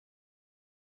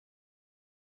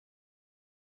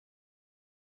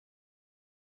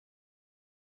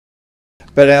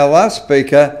But our last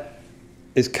speaker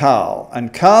is Carl,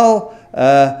 and Carl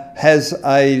has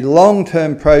a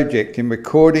long-term project in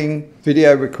recording,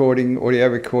 video recording, audio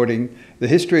recording, the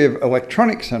history of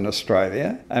electronics in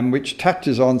Australia, and which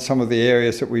touches on some of the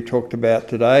areas that we talked about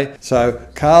today. So,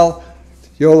 Carl,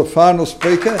 you're the final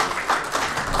speaker.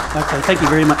 Okay, thank you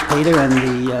very much, Peter, and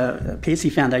the Pearcey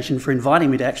Foundation for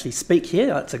inviting me to actually speak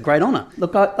here. It's a great honour.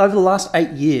 Look, over the last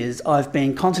 8 years, I've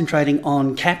been concentrating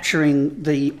on capturing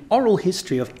the oral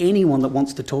history of anyone that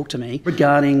wants to talk to me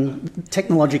regarding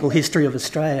technological history of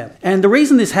Australia. And the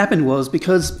reason this happened was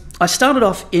because I started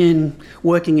off in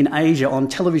working in Asia on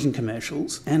television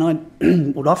commercials, and I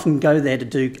would often go there to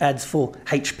do ads for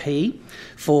HP,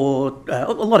 for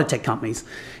a lot of tech companies.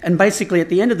 And basically, at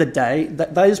the end of the day,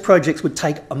 those projects would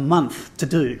take a month to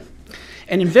do.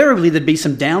 And invariably, there'd be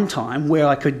some downtime where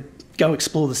I could go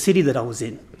explore the city that I was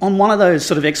in. On one of those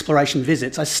sort of exploration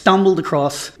visits, I stumbled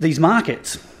across these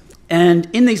markets. And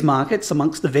in these markets,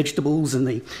 amongst the vegetables and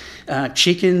the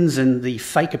chickens and the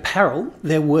fake apparel,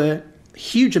 there were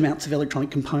huge amounts of electronic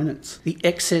components, the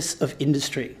excess of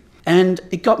industry. And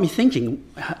it got me thinking,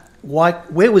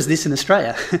 where was this in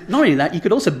Australia? Not only that, you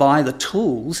could also buy the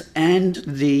tools, and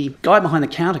the guy behind the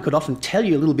counter could often tell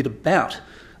you a little bit about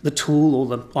the tool or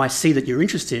the IC that you're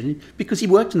interested in because he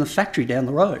worked in the factory down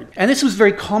the road. And this was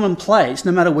very commonplace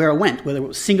no matter where I went, whether it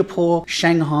was Singapore,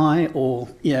 Shanghai, or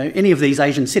any of these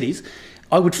Asian cities,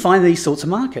 I would find these sorts of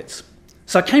markets.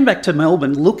 So I came back to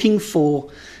Melbourne looking for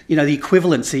the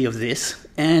equivalency of this,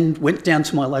 and went down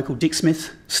to my local Dick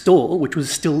Smith store, which was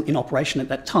still in operation at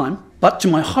that time. But to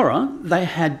my horror, they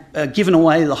had given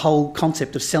away the whole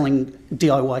concept of selling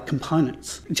DIY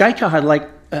components. Jaycar had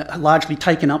largely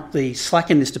taken up the slack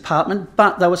in this department,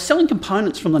 but they were selling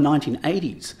components from the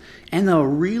 1980s, and they were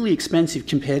really expensive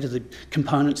compared to the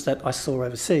components that I saw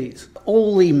overseas.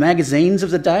 All the magazines of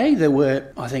the day, there were,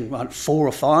 I think, 4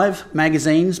 or 5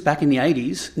 magazines back in the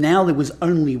 80s. Now there was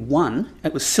only one.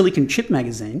 It was Silicon Chip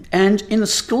magazine. And in the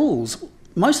schools,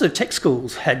 most of the tech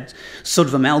schools had sort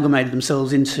of amalgamated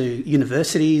themselves into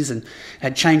universities and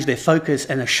had changed their focus,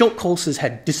 and the short courses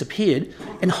had disappeared.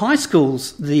 In high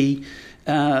schools, the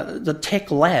tech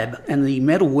lab and the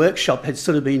metal workshop had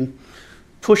sort of been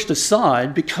pushed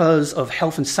aside because of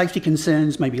health and safety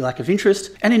concerns, maybe lack of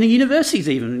interest. And in the universities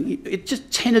even, it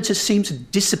just tended to seem to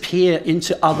disappear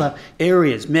into other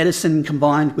areas. Medicine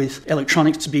combined with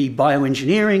electronics to be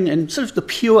bioengineering, and sort of the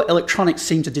pure electronics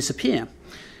seemed to disappear.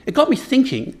 It got me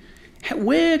thinking,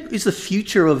 where is the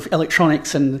future of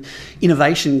electronics and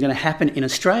innovation going to happen in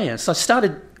Australia? So I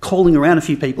started calling around a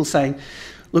few people saying,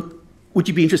 look, would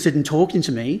you be interested in talking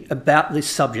to me about this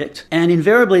subject? And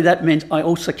invariably that meant I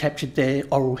also captured their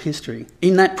oral history.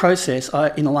 In that process,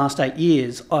 in the last 8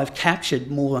 years, I've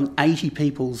captured more than 80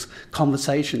 people's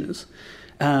conversations,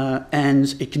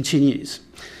 and it continues.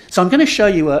 So I'm going to show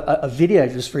you a video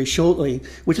just very shortly,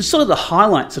 which is sort of the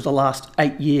highlights of the last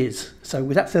 8 years. So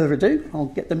without further ado, I'll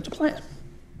get them to play it.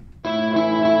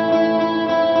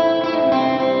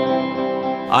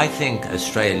 I think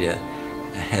Australia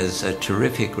has a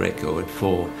terrific record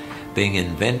for being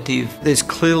inventive. There's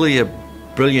clearly a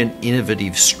brilliant,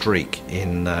 innovative streak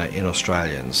in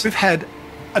Australians. We've had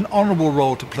an honourable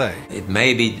role to play. It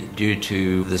may be due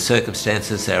to the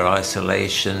circumstances, their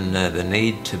isolation, the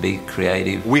need to be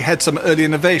creative. We had some early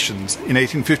innovations. In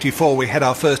 1854 we had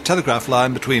our first telegraph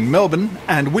line between Melbourne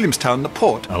and Williamstown, the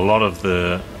port. A lot of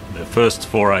the first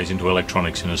forays into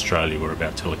electronics in Australia were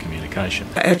about telecommunication.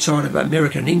 Outside of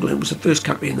America and England, was the first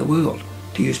country in the world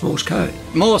to use Morse code.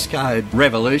 Morse code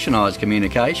revolutionised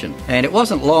communication, and it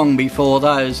wasn't long before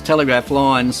those telegraph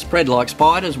lines spread like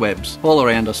spiders' webs all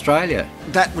around Australia.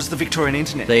 That was the Victorian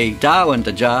internet. The Darwin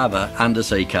to Java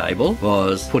undersea cable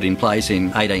was put in place in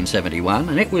 1871,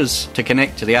 and it was to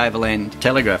connect to the overland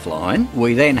telegraph line.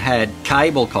 We then had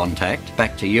cable contact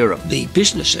back to Europe. The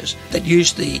businesses that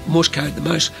used the Morse code the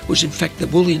most was in fact the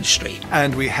wool industry.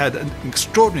 And we had an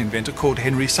extraordinary inventor called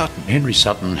Henry Sutton. Henry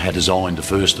Sutton had designed the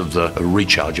first of the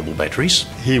rechargeable batteries.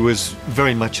 He was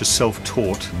very much a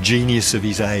self-taught genius of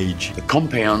his age. The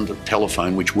compound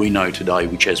telephone which we know today,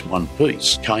 which has one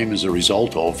piece, came as a result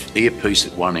of earpiece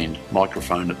at one end,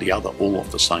 microphone at the other, all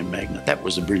off the same magnet. That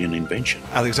was a brilliant invention.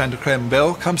 Alexander Graham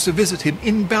Bell comes to visit him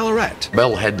in Ballarat.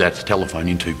 Bell had that telephone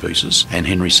in 2 pieces, and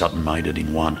Henry Sutton made it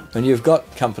in 1. And you've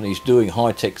got companies doing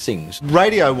high-tech things.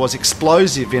 Radio was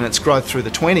explosive in its growth through the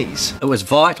 20s. It was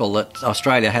vital that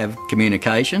Australia have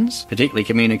communications, particularly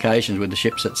communications with the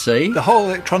ships at sea. The whole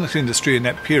electronics industry in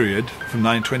that period, from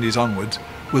 1920s onwards,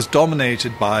 was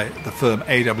dominated by the firm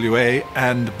AWA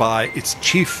and by its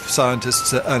chief scientist,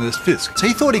 Sir Ernest Fisk. So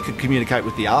he thought he could communicate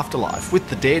with the afterlife, with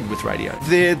the dead, with radio.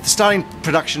 They're starting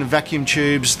production of vacuum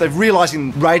tubes. They're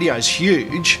realising radio's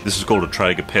huge. This is called a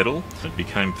Traeger pedal. It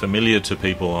became familiar to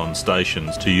people on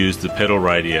stations to use the pedal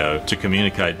radio to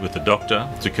communicate with the doctor,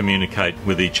 to communicate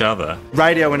with each other.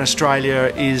 Radio in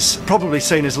Australia is probably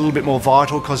seen as a little bit more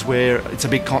vital because it's a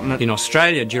big continent. In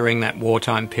Australia during that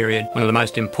wartime period, one of the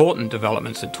most important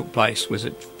developments that took place was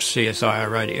at CSIRO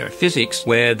Radiophysics,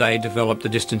 where they developed the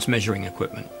distance measuring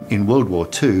equipment. In World War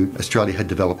II, Australia had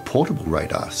developed portable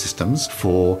radar systems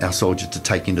for our soldiers to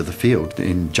take into the field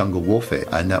in jungle warfare,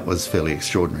 and that was fairly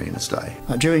extraordinary in its day.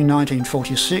 During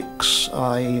 1946,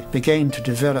 I began to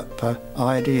develop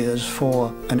ideas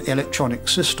for an electronic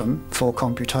system for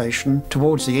computation.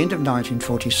 Towards the end of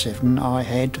 1947, I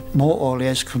had more or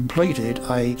less completed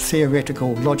a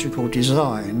theoretical logical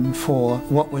design for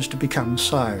what was to become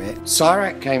CIRAC.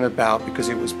 CIRAC came about because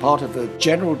it was part of a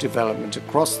general development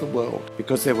across the world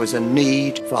because there was a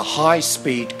need for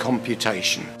high-speed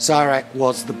computation. CIRAC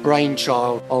was the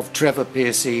brainchild of Trevor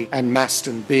Pearcey and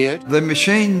Maston Beard. The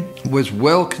machine was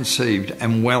well conceived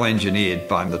and well engineered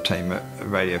by the team at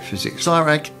Radiophysics.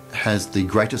 CIRAC has the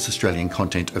greatest Australian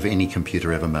content of any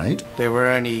computer ever made. There were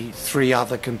only 3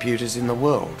 other computers in the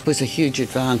world. It was a huge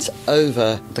advance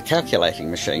over the calculating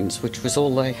machines, which was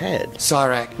all they had.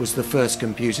 CIRAC was the first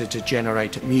computer to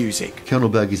generate music. Colonel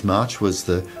Bogey's March was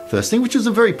the first thing, which was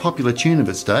a very popular tune of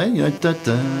its day. You know, da,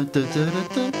 da, da, da, da,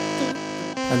 da.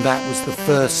 And that was the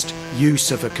first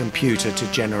use of a computer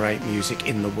to generate music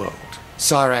in the world.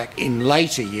 CIRAC, in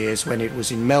later years, when it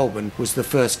was in Melbourne, was the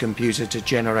first computer to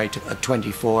generate a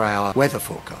 24-hour weather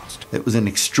forecast. It was an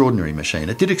extraordinary machine.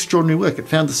 It did extraordinary work. It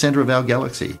found the centre of our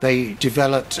galaxy. They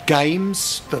developed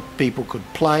games that people could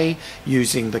play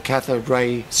using the cathode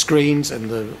ray screens and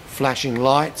the flashing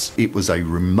lights. It was a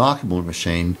remarkable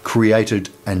machine created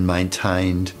and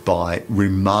maintained by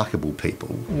remarkable people.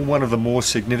 One of the more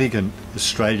significant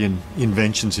Australian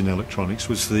inventions in electronics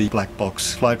was the black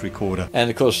box float recorder.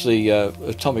 And of course the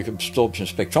atomic absorption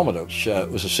spectrometer, which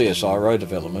was a CSIRO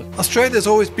development. Australia's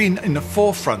always been in the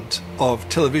forefront of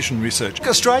television research.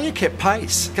 Australia kept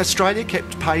pace. Australia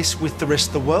kept pace with the rest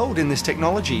of the world in this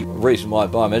technology. The reason why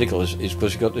biomedical is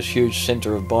because you've got this huge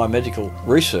centre of biomedical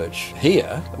research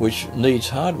here, which needs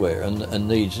hardware and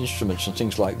needs instruments and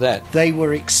things like that. They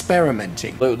were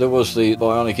experimenting. There was the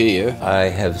bionic ear. I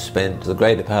have spent the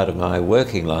greater part of my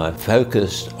working life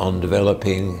focused on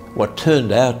developing what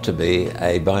turned out to be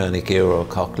a bionic ear or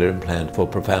cochlear implant for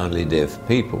profoundly deaf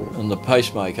people. And the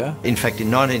pacemaker. In fact,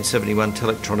 in 1971,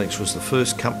 Telectronics was the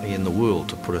first company in the world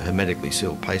to put a hermetically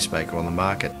sealed pacemaker on the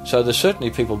market. So there's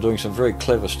certainly people doing some very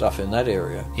clever stuff in that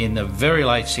area. In the very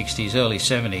late 60s, early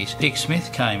 70s, Dick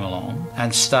Smith came along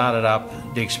and started up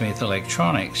Dick Smith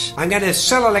Electronics. I'm going to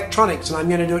sell electronics and I'm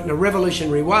going to do it in a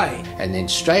revolutionary way. And then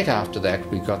straight after that,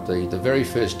 we got the very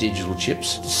first digital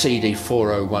chips, CD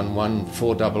 4011,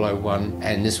 4001,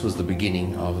 and this was the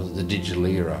beginning of the digital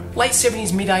era. Late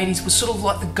 70s, mid 80s was sort of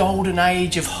like the golden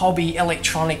age of hobby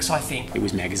electronics, I think. It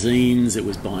was magazines, it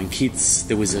was buying kits,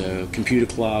 there was a computer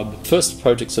club. First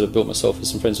projects that I built myself with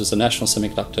some friends was a national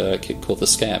semiconductor kit called the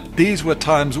SCAP. These were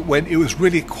times when it was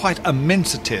really quite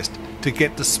immense a test to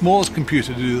get the smallest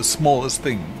computer to do the smallest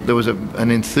thing. There was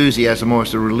an enthusiasm,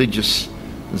 almost a religious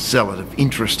zealot of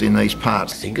interest in these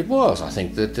parts. I think it was. I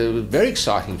think that it was very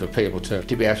exciting for people to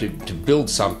be able to build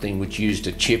something which used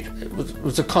a chip. It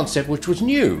was a concept which was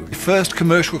new. The first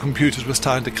commercial computers were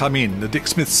starting to come in, the Dick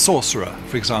Smith Sorcerer,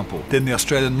 for example, then the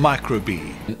Australian Micro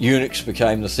Bee. Unix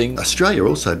became the thing. Australia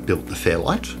also built the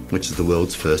Fairlight, which is the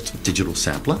world's first digital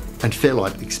sampler, and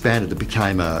Fairlight expanded. It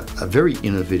became a very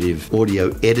innovative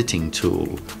audio editing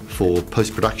tool for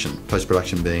post-production.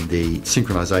 Post-production being the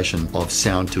synchronisation of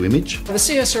sound to image. The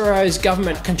CSIRO is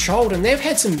government controlled and they've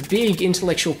had some big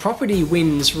intellectual property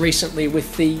wins recently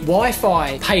with the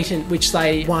Wi-Fi patent which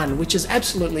they won, which is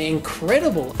absolutely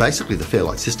incredible. Basically the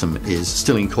Fairlight system is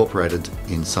still incorporated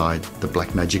inside the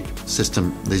Blackmagic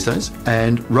system these days.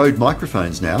 And Rode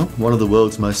Microphones now, one of the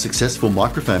world's most successful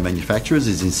microphone manufacturers,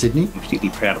 is in Sydney. I'm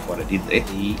particularly proud of what I did there.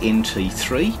 The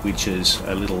NT3, which is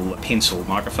a little pencil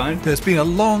microphone. There's been a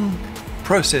long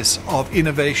process of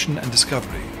innovation and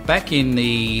discovery. Back in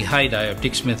the heyday of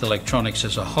Dick Smith Electronics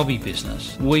as a hobby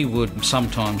business, we would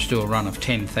sometimes do a run of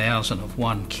 10,000 of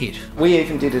one kit. We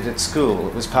even did it at school.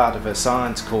 It was part of a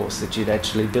science course that you'd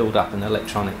actually build up an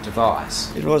electronic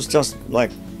device. It was just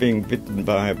like being bitten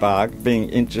by a bug, being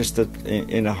interested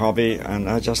in a hobby, and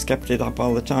I just kept it up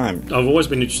all the time. I've always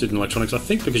been interested in electronics, I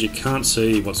think because you can't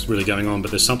see what's really going on,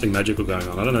 but there's something magical going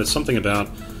on. I don't know, there's something about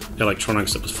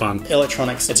electronics that was fun.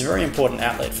 Electronics, it's a very important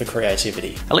outlet for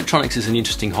creativity. Electronics is an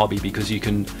interesting hobby because you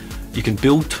can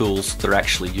build tools that are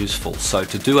actually useful. So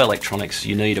to do electronics,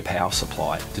 you need a power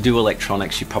supply. To do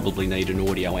electronics, you probably need an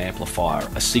audio amplifier,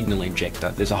 a signal injector.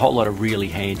 There's a whole lot of really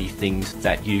handy things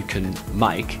that you can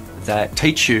make that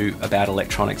teach you about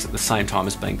electronics at the same time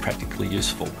as being practically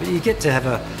useful. You get to have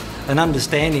an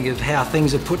understanding of how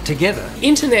things are put together.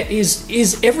 Internet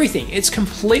is everything. It's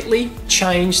completely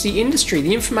changed the industry.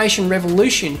 The information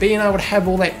revolution, being able to have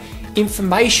all that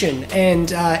information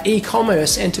and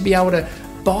e-commerce, and to be able to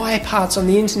buy parts on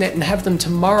the internet and have them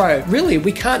tomorrow. Really,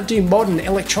 we can't do modern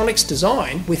electronics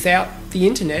design without the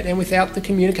internet and without the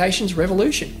communications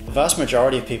revolution. The vast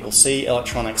majority of people see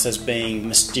electronics as being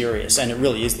mysterious, and it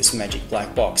really is this magic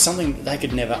black box, something that they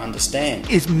could never understand.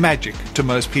 It's magic to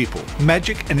most people.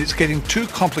 Magic, and it's getting too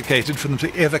complicated for them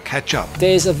to ever catch up.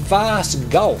 There's a vast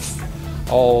gulf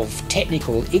of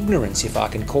technical ignorance, if I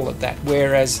can call it that,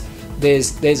 whereas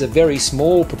there's a very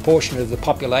small proportion of the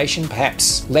population,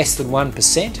 perhaps less than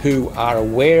 1%, who are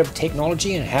aware of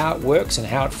technology and how it works and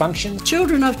how it functions.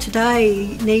 Children of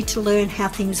today need to learn how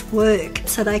things work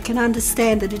so they can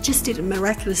understand that it just didn't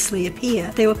miraculously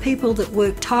appear. There were people that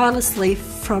worked tirelessly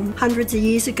from hundreds of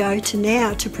years ago to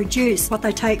now to produce what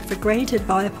they take for granted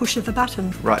by a push of a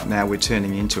button. Right now we're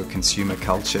turning into a consumer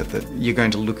culture that you're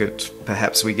going to look at,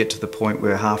 perhaps we get to the point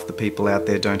where half the people out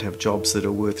there don't have jobs that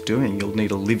are worth doing. You'll need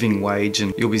a living wage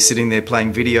and you'll be sitting there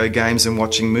playing video games and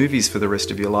watching movies for the rest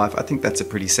of your life. I think that's a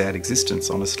pretty sad existence,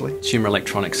 honestly. Consumer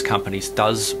electronics companies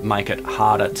does make it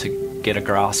harder to get a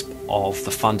grasp of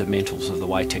the fundamentals of the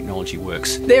way technology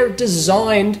works. They're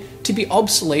designed to be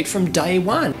obsolete from day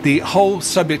one. The whole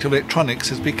subject of electronics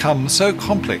has become so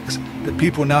complex that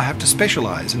people now have to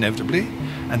specialise inevitably,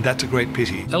 and that's a great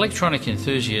pity. Electronic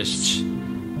enthusiasts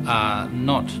are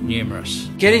not numerous.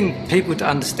 Getting people to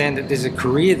understand that there's a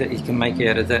career that you can make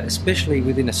out of that, especially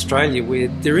within Australia where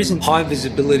there isn't high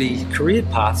visibility career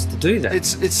paths to do that.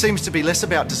 It seems to be less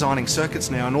about designing circuits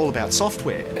now and all about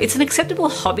software. It's an acceptable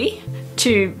hobby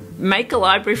to make a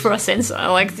library for a sensor.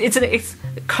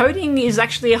 Coding is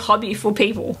actually a hobby for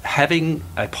people. Having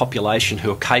a population who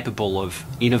are capable of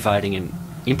innovating and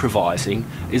improvising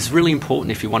is really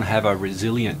important if you want to have a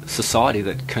resilient society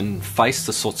that can face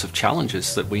the sorts of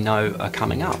challenges that we know are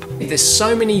coming up. There's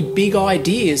so many big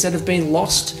ideas that have been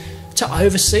lost to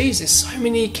overseas. There's so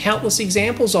many countless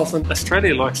examples of them.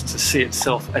 Australia likes to see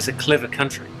itself as a clever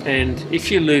country, and if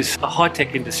you lose a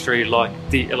high-tech industry like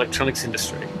the electronics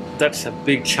industry, that's a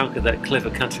big chunk of that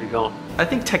clever country gone. I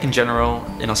think tech in general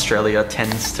in Australia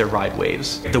tends to ride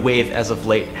waves. The wave as of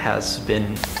late has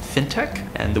been fintech,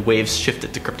 and the waves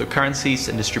shifted to cryptocurrencies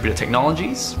and distributed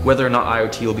technologies. Whether or not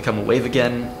IoT will become a wave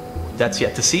again, that's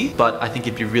yet to see, but I think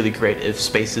it'd be really great if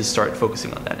spaces start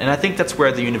focusing on that. And I think that's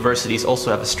where the universities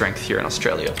also have a strength here in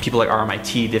Australia. People like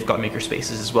RMIT, they've got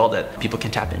makerspaces as well that people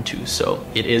can tap into. So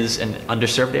it is an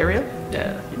underserved area,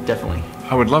 yeah, definitely.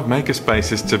 I would love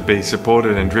makerspaces to be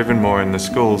supported and driven more in the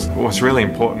schools. What's really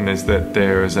important is that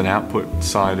there is an output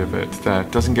side of it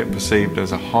that doesn't get perceived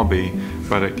as a hobby,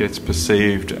 but it gets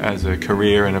perceived as a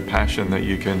career and a passion that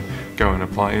you can go and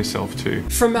apply yourself to.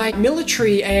 From a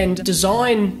military and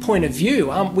design point of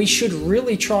view, we should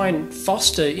really try and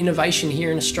foster innovation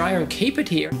here in Australia and keep it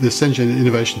here. The Sengen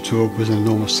Innovation Tour was an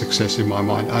enormous success in my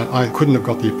mind. I couldn't have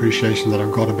got the appreciation that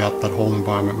I've got about that whole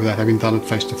environment without having done it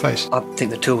face to face. I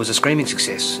think the tour was a screaming success.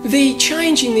 The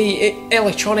change in the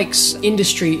electronics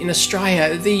industry in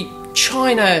Australia, the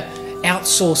China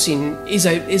outsourcing is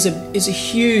a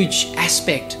huge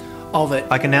aspect of it.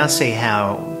 I can now see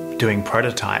how doing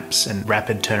prototypes and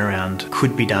rapid turnaround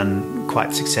could be done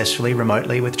quite successfully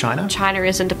remotely with China. China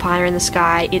isn't a pie in the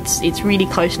sky. It's really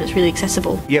close and it's really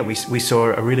accessible. Yeah, we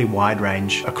saw a really wide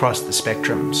range across the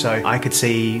spectrum. So I could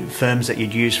see firms that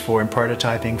you'd use for in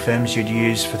prototyping, firms you'd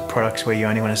use for products where you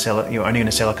only want to sell it, you're only going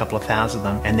to sell a couple of thousand of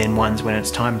them, and then ones when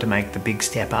it's time to make the big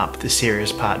step up, the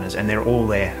serious partners, and they're all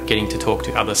there. Getting to talk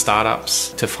to other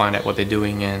startups to find out what they're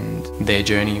doing and their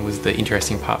journey was the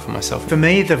interesting part for myself. For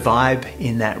me, the vibe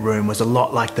in that room was a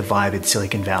lot like the vibe in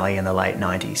Silicon Valley in the late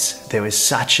 90s. There was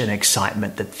such an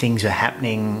excitement that things are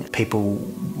happening. People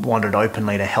wanted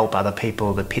openly to help other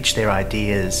people, to pitch their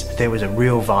ideas. There was a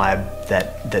real vibe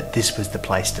that this was the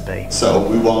place to be. So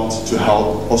we want to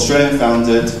help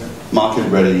Australian-founded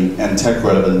market-ready and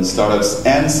tech-relevant startups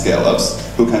and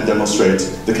scale-ups who can demonstrate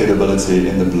the capability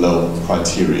in the below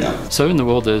criteria. So in the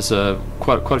world there's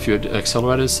quite a few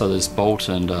accelerators. So there's Bolt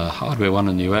and Hardware One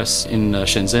in the US. In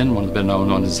Shenzhen, one of the better known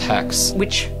ones is HAX,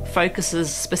 which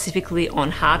focuses specifically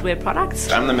on hardware products.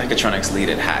 I'm the mechatronics lead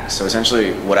at HAX, so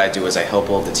essentially what I do is I help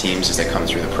all of the teams as they come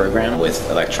through the program with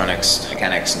electronics,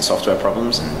 mechanics and software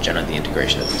problems and generate the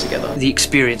integration of them together. The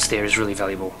experience there is really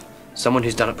valuable. Someone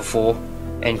who's done it before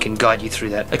and can guide you through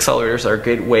that. Accelerators are a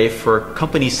great way for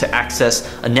companies to access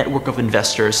a network of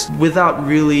investors without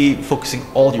really focusing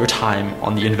all your time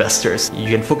on the investors. You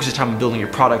can focus your time on building your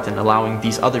product and allowing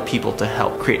these other people to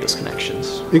help create those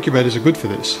connections. Incubators are good for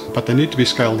this, but they need to be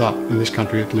scaled up, in this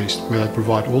country at least, where they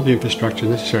provide all the infrastructure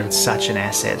necessary. It's such an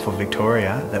asset for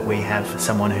Victoria that we have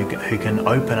someone who can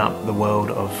open up the world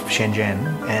of Shenzhen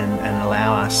and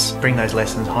allow us bring those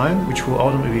lessons home, which will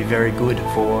ultimately be very good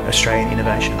for Australian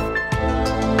innovation.